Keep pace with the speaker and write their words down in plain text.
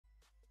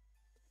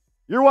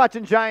You're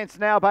watching Giants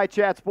Now by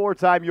Chat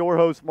Sports. I'm your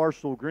host,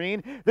 Marshall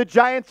Green. The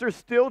Giants are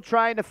still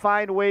trying to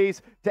find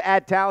ways to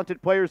add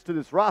talented players to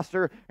this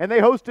roster, and they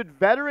hosted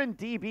veteran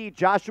DB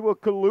Joshua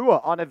Kalua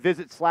on a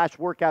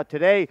visit/workout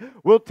today.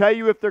 We'll tell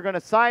you if they're going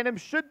to sign him,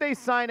 should they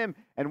sign him,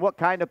 and what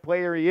kind of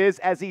player he is,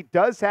 as he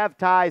does have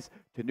ties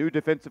to new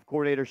defensive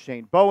coordinator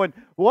Shane Bowen.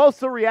 We'll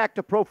also react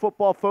to Pro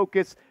Football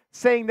Focus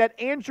saying that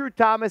Andrew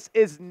Thomas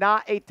is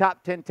not a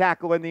top 10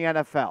 tackle in the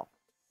NFL.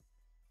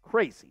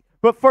 Crazy.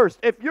 But first,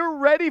 if you're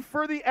ready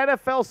for the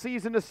NFL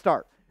season to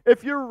start,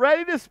 if you're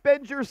ready to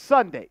spend your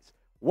Sundays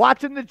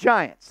watching the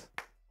Giants,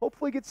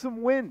 hopefully get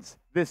some wins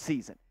this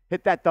season,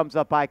 hit that thumbs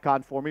up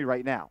icon for me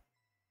right now.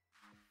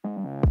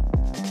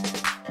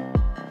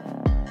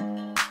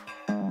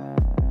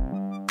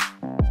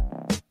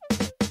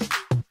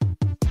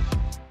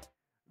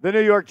 The New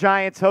York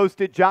Giants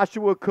hosted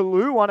Joshua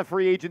Kalu on a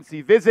free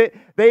agency visit.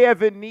 They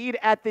have a need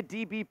at the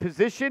DB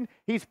position.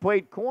 He's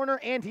played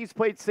corner and he's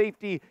played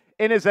safety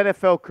in his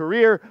NFL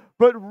career,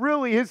 but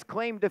really his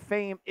claim to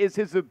fame is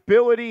his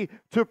ability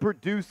to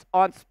produce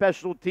on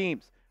special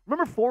teams.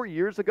 Remember 4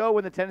 years ago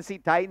when the Tennessee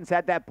Titans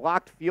had that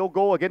blocked field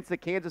goal against the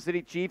Kansas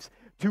City Chiefs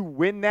to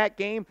win that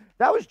game?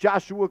 That was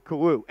Joshua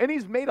Kalu, and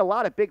he's made a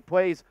lot of big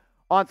plays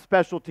on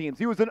special teams.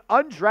 He was an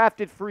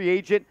undrafted free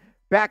agent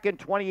back in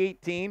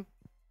 2018.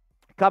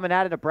 Coming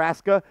out of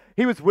Nebraska.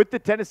 He was with the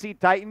Tennessee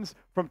Titans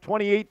from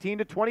 2018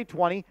 to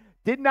 2020.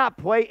 Did not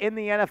play in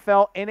the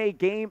NFL in a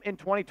game in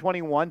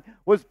 2021.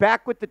 Was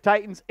back with the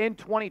Titans in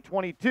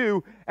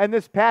 2022. And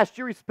this past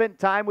year, he spent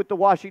time with the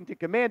Washington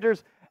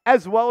Commanders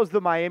as well as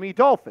the Miami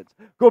Dolphins.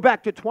 Go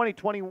back to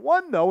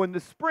 2021, though, in the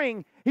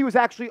spring, he was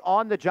actually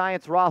on the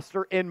Giants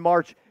roster in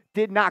March.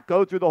 Did not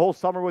go through the whole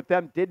summer with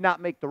them. Did not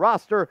make the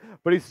roster.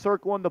 But he's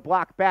circling the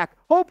block back,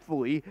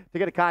 hopefully, to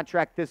get a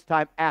contract this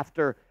time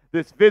after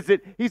this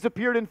visit. He's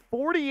appeared in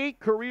 48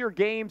 career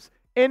games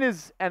in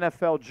his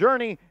NFL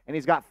journey, and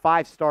he's got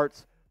 5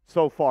 starts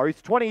so far.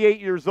 He's 28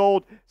 years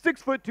old,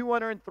 6 foot,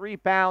 203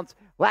 pounds.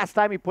 Last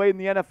time he played in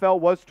the NFL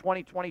was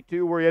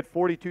 2022, where he had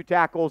 42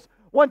 tackles,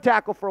 1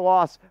 tackle for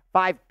loss,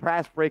 5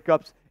 pass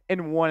breakups,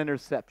 and 1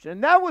 interception.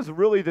 And that was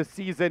really the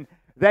season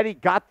that he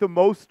got the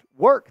most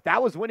work.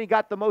 That was when he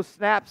got the most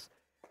snaps.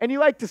 And you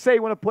like to say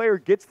when a player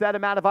gets that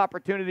amount of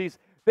opportunities,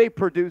 they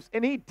produce,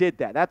 and he did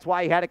that. That's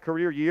why he had a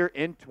career year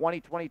in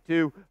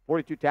 2022,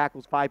 42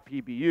 tackles, 5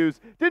 PBUs.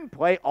 Didn't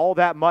play all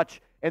that much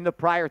in the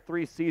prior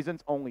 3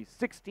 seasons, only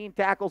 16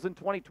 tackles in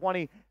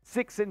 2020,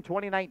 6 in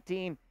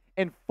 2019,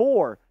 and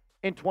 4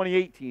 in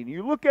 2018.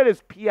 You look at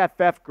his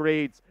PFF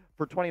grades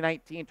for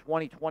 2019,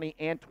 2020,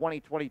 and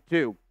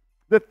 2022.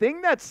 The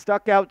thing that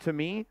stuck out to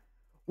me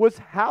was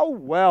how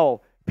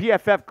well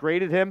PFF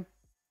graded him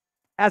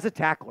as a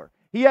tackler.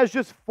 He has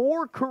just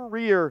 4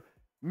 career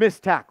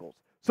missed tackles.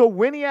 So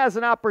when he has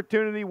an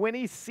opportunity, when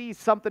he sees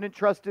something and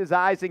trusts his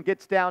eyes and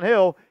gets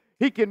downhill,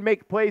 he can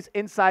make plays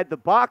inside the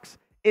box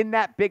in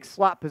that big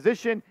slot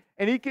position,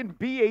 and he can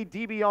be a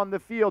DB on the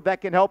field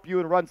that can help you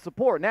and run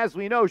support. And as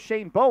we know,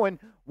 Shane Bowen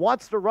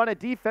wants to run a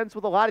defense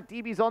with a lot of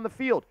DBs on the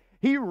field.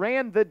 He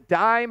ran the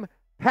dime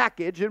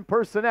package in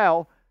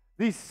personnel,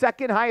 the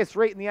second highest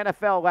rate in the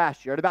NFL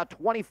last year at about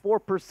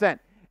 24%.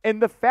 And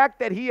the fact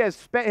that he has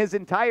spent his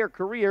entire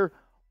career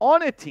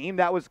on a team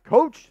that was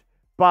coached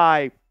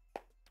by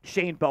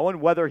Shane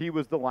Bowen, whether he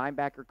was the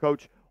linebacker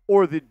coach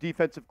or the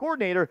defensive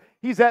coordinator,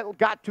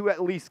 got to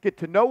at least get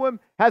to know him,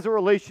 has a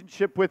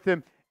relationship with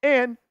him,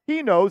 and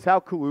he knows how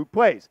Kalua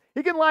plays.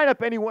 He can line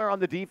up anywhere on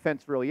the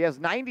defense, really. He has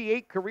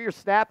 98 career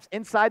snaps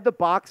inside the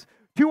box,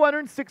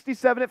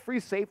 267 at free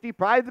safety,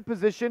 probably the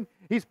position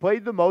he's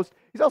played the most.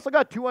 He's also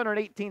got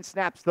 218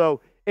 snaps,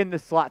 though, in the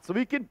slot. So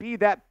he can be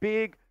that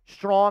big,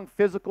 strong,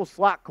 physical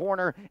slot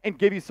corner and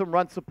give you some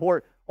run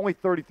support. Only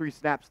 33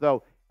 snaps,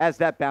 though, as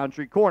that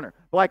boundary corner.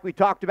 But like we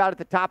talked about at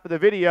the top of the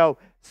video,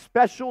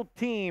 special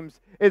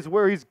teams is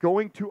where he's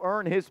going to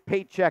earn his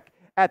paycheck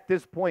at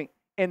this point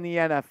in the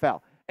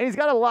NFL. And he's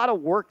got a lot of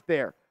work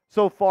there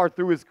so far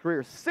through his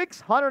career.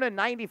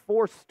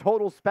 694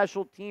 total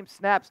special team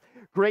snaps.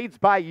 Grades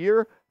by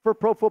year for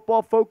Pro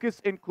Football Focus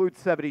include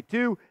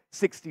 72,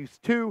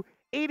 62,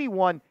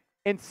 81,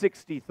 and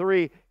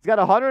 63. He's got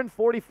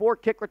 144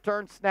 kick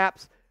return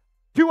snaps,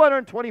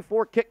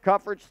 224 kick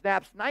coverage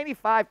snaps,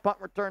 95 punt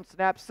return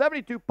snaps,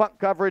 72 punt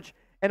coverage,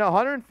 and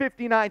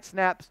 159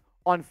 snaps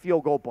on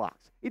field goal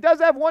blocks. He does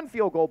have 1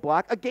 field goal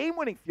block, a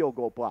game-winning field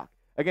goal block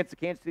against the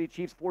Kansas City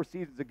Chiefs 4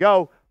 seasons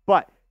ago,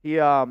 but he's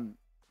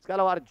got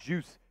a lot of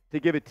juice to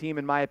give a team,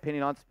 in my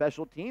opinion, on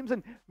special teams,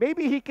 and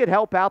maybe he could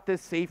help out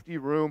this safety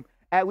room,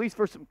 at least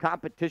for some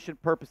competition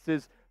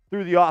purposes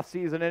through the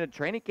offseason and in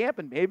training camp,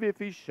 and maybe if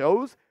he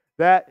shows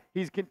that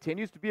he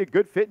continues to be a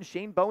good fit in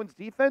Shane Bowen's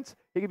defense,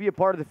 he can be a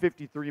part of the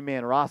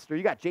 53-man roster.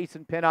 You got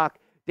Jason Pinnock,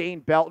 Dane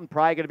Belton,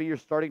 probably going to be your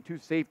starting 2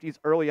 safeties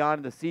early on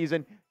in the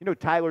season. You know,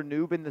 Tyler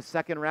Nubin, the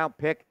 2nd-round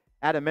pick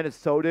out of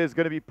Minnesota, is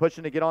going to be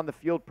pushing to get on the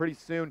field pretty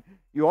soon.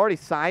 You already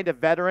signed a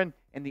veteran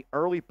in the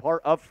early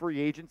part of free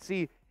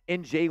agency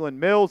in Jalen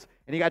Mills,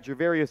 and you got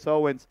Javarius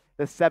Owens,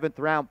 the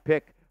 7th-round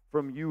pick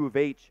from U of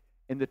H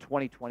in the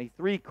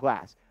 2023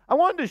 class. I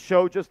wanted to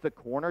show just the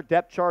corner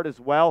depth chart as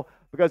well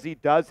because he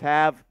does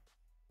have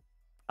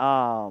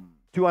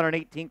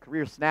 218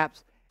 career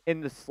snaps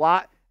in the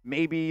slot.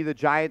 Maybe the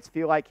Giants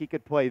feel like he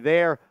could play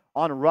there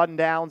on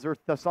rundowns or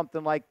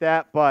something like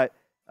that. But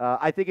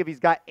I think if he's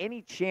got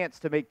any chance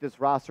to make this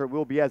roster, it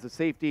will be as a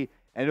safety,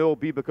 and it will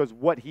be because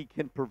what he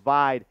can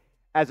provide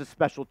as a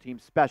special team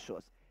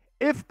specialist.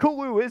 If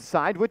Kalua is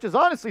signed, which is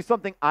honestly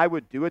something I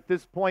would do at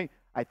this point,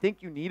 I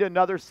think you need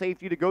another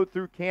safety to go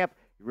through camp.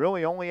 You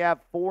really only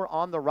have 4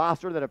 on the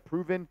roster that have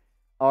proven,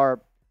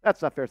 or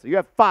that's not fair to say. You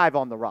have 5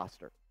 on the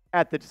roster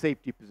at the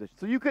safety position.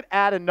 So you could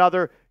add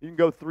another. You can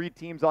go 3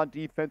 teams on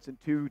defense and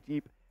 2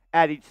 deep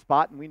at each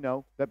spot, and we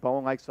know that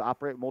Bowen likes to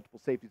operate with multiple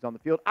safeties on the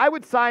field. I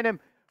would sign him,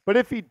 but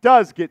if he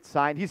does get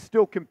signed, he's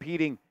still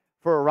competing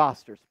for a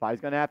roster spot.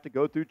 He's going to have to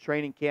go through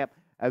training camp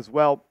as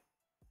well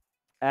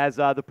as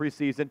the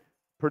preseason,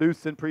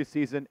 produce in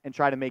preseason, and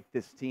try to make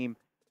this team.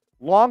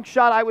 Long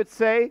shot, I would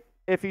say,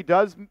 if he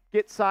does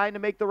get signed to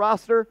make the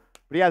roster,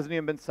 but he hasn't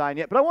even been signed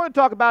yet. But I want to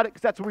talk about it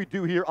because that's what we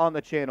do here on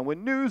the channel.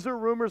 When news or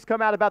rumors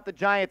come out about the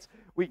Giants,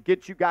 we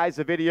get you guys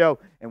a video.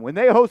 And when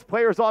they host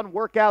players on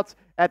workouts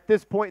at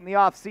this point in the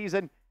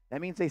offseason,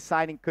 that means a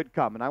signing could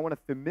come. And I want to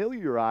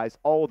familiarize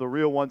all of the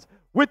real ones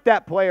with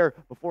that player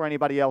before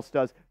anybody else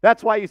does.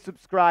 That's why you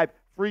subscribe.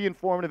 Free,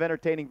 informative,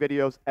 entertaining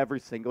videos every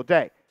single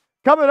day.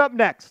 Coming up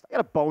next, I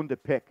got a bone to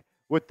pick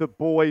with the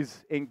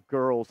boys and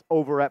girls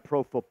over at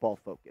Pro Football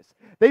Focus.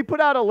 They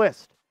put out a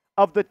list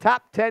of the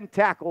top 10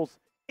 tackles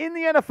in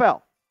the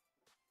NFL,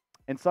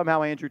 and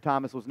somehow Andrew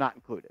Thomas was not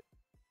included.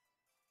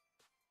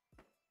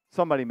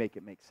 Somebody make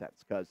it make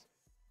sense, because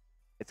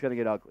it's going to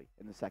get ugly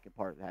in the second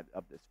part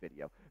of this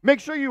video. Make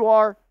sure you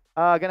are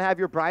going to have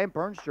your Brian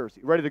Burns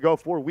jersey ready to go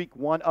for week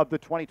 1 of the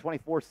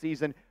 2024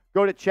 season.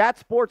 Go to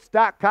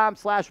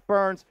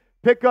chatsports.com/Burns.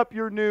 Pick up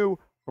your new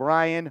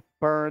Brian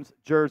Burns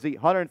jersey,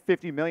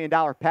 $150 million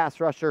pass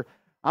rusher.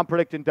 I'm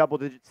predicting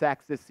double-digit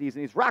sacks this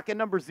season. He's rocking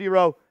number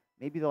 0,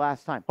 maybe the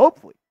last time.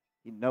 Hopefully,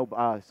 you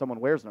know someone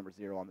wears number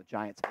 0 on the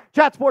Giants.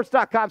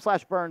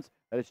 Chatsports.com/Burns.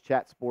 That is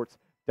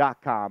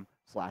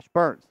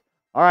chatsports.com/Burns.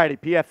 All righty,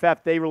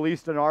 PFF, they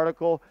released an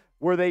article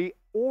where they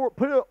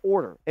put an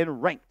order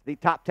and ranked the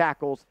top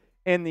tackles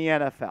in the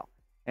NFL.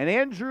 And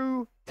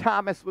Andrew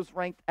Thomas was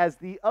ranked as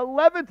the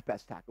 11th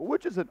best tackle,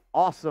 which is an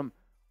awesome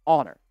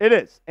honor. It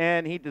is,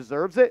 and he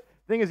deserves it.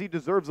 The thing is, he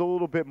deserves a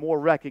little bit more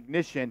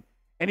recognition,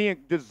 and he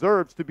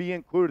deserves to be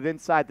included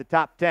inside the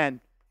top 10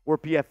 where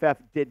PFF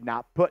did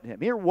not put him.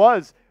 Here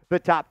was the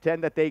top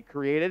 10 that they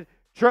created.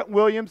 Trent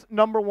Williams,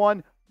 number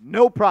 1,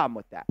 no problem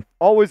with that.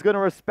 Always going to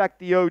respect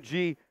the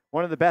OG,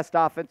 one of the best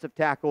offensive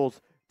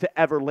tackles to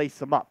ever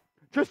lace him up.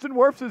 Tristan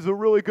Wirfs is a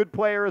really good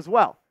player as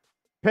well.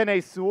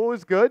 Penei Sewell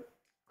is good.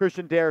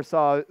 Christian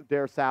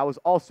Darrisaw is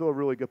also a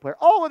really good player.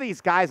 All of these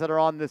guys that are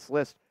on this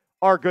list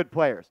are good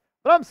players.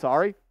 But I'm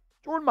sorry,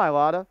 Jordan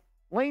Mailata,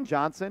 Lane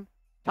Johnson,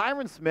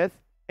 Tyron Smith,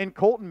 and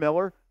Colton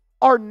Miller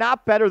are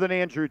not better than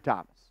Andrew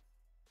Thomas.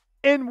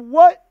 In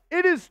what?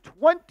 It is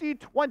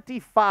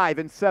 2025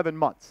 in 7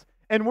 months,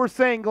 and we're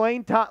saying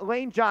Lane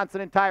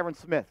Johnson and Tyron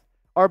Smith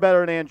are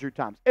better than Andrew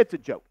Thomas. It's a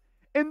joke.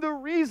 And the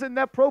reason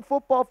that Pro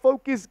Football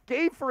Focus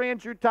gave for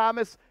Andrew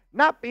Thomas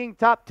not being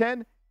top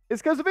 10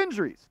 is because of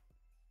injuries.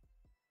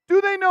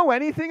 Do they know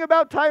anything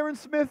about Tyron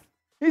Smith?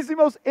 He's the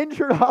most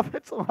injured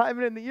offensive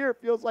lineman in the year,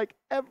 it feels like,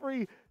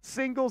 every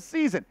single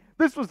season.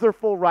 This was their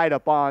full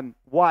write-up on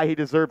why he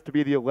deserved to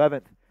be the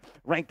 11th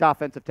ranked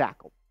offensive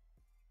tackle.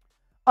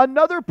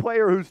 Another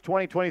player whose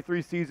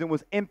 2023 season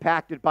was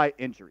impacted by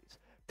injuries.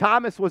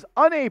 Thomas was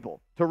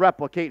unable to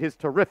replicate his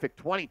terrific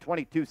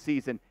 2022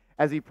 season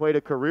as he played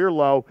a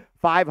career-low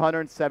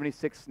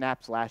 576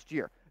 snaps last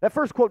year. That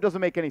first quote doesn't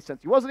make any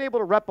sense. He wasn't able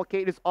to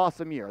replicate his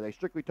awesome year. Are they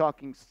strictly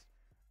talking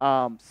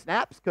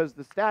snaps? Because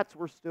the stats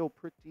were still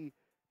pretty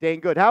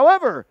dang good.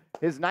 However,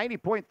 his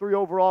 90.3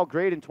 overall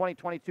grade in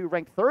 2022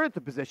 ranked 3rd at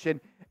the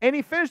position, and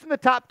he finished in the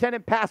top 10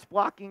 in pass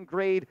blocking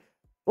grade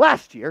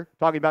last year,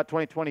 talking about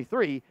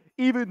 2023,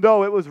 even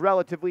though it was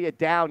relatively a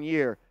down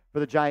year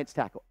for the Giants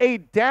tackle. A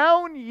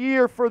down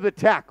year for the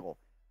tackle,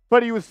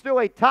 but he was still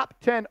a top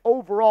 10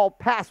 overall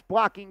pass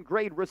blocking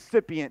grade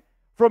recipient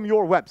from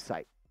your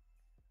website.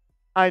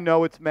 I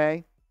know it's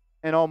May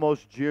and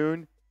almost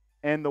June,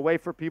 and the way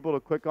for people to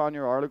click on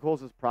your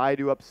articles is probably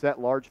to upset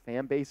large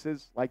fan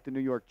bases like the New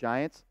York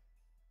Giants.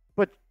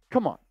 But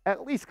come on,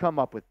 at least come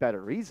up with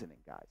better reasoning,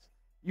 guys.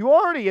 You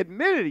already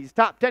admitted he's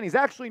top 10. He's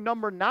actually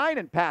number 9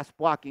 in pass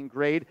blocking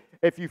grade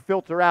if you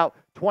filter out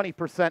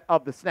 20%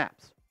 of the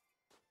snaps.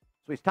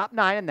 So he's top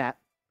 9 in that.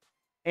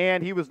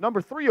 And he was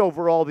number 3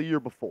 overall the year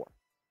before.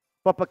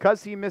 But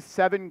because he missed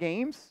 7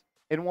 games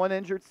in one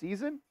injured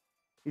season,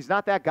 he's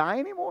not that guy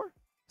anymore?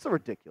 It's a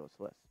ridiculous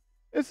list.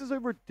 This is a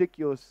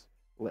ridiculous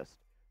list.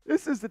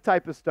 This is the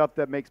type of stuff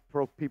that makes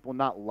pro people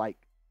not like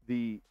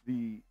the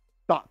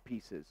thought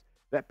pieces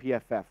that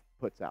PFF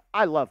puts out.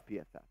 I love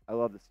PFF. I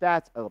love the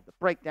stats. I love the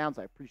breakdowns.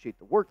 I appreciate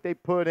the work they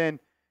put in.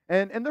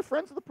 And they're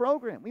friends of the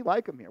program. We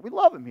like them here. We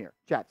love them here,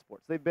 Chat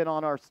Sports. They've been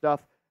on our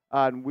stuff,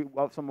 and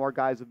some of our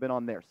guys have been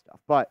on their stuff.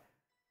 But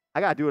I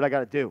got to do what I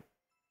got to do.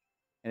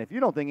 And if you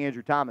don't think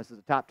Andrew Thomas is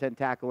a top 10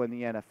 tackle in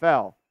the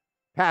NFL,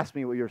 pass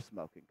me what you're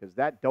smoking, because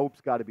that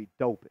dope's got to be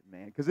doping,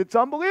 man, because it's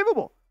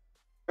unbelievable.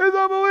 It's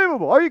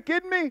unbelievable. Are you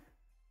kidding me?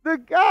 The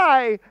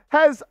guy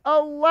has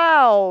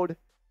allowed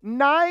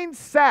 9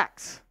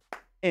 sacks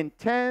in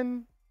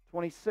 10,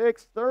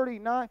 26,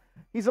 39.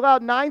 He's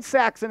allowed 9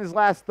 sacks in his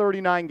last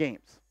 39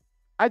 games.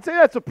 I'd say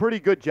that's a pretty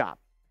good job.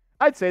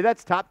 I'd say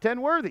that's top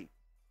 10 worthy.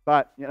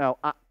 But, you know,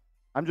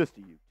 I'm just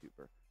a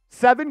YouTuber.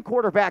 7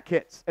 quarterback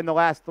hits in the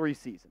last 3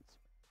 seasons.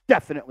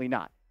 Definitely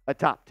not a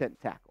top 10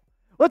 tackle.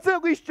 Let's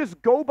at least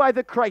just go by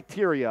the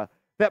criteria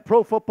that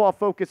Pro Football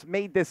Focus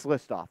made this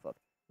list off of.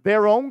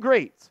 Their own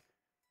grades.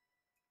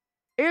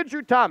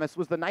 Andrew Thomas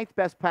was the 9th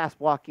best pass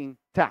blocking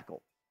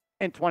tackle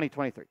in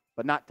 2023,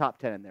 but not top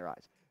 10 in their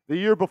eyes. The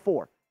year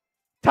before,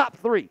 top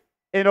 3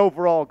 in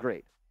overall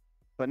grade,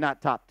 but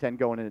not top 10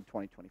 going into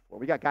 2024.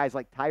 We got guys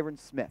like Tyron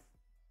Smith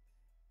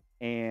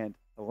and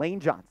Lane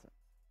Johnson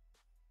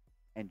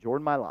and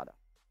Jordan Mailata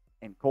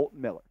and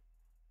Colton Miller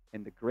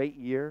in the great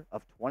year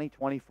of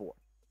 2024,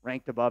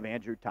 ranked above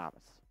Andrew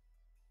Thomas.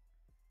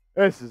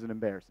 This is an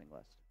embarrassing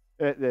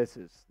list. This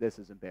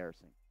is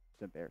embarrassing.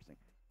 It's embarrassing.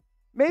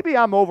 Maybe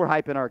I'm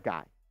overhyping our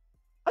guy.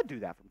 I do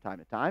that from time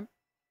to time.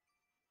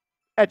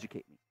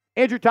 Educate me.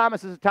 Andrew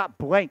Thomas is a top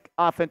blank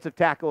offensive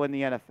tackle in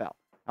the NFL.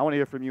 I want to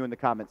hear from you in the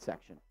comment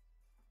section.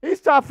 He's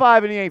top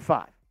 5 and he ain't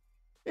 5.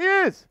 He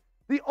is.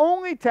 The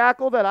only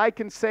tackle that I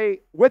can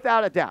say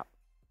without a doubt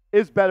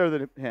is better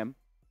than him,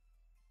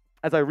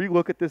 as I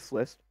relook at this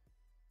list,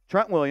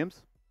 Trent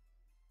Williams.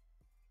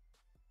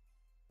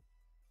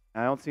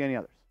 I don't see any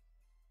others.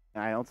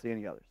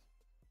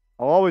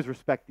 I'll always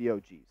respect the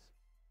OGs.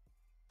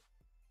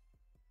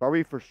 Are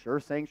we for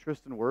sure saying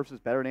Tristan Wirfs is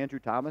better than Andrew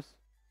Thomas?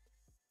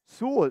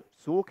 Sewell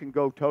can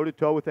go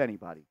toe-to-toe with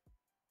anybody.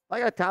 If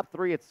I got top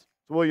 3, it's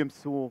Williams,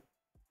 Sewell,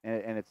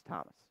 and it's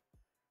Thomas.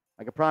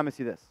 I can promise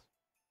you this.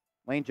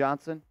 Lane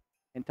Johnson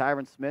and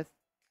Tyron Smith,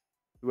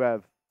 who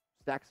have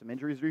stacked some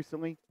injuries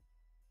recently,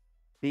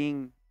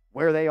 being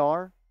where they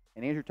are,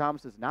 and Andrew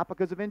Thomas is not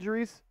because of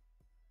injuries,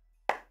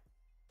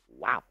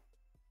 wow.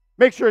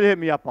 Make sure to hit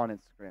me up on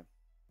Instagram,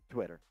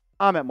 Twitter.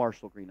 I'm at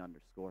 _MarshallGreen_.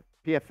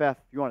 PFF, if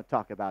you want to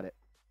talk about it,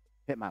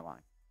 hit my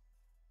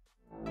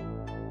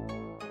line.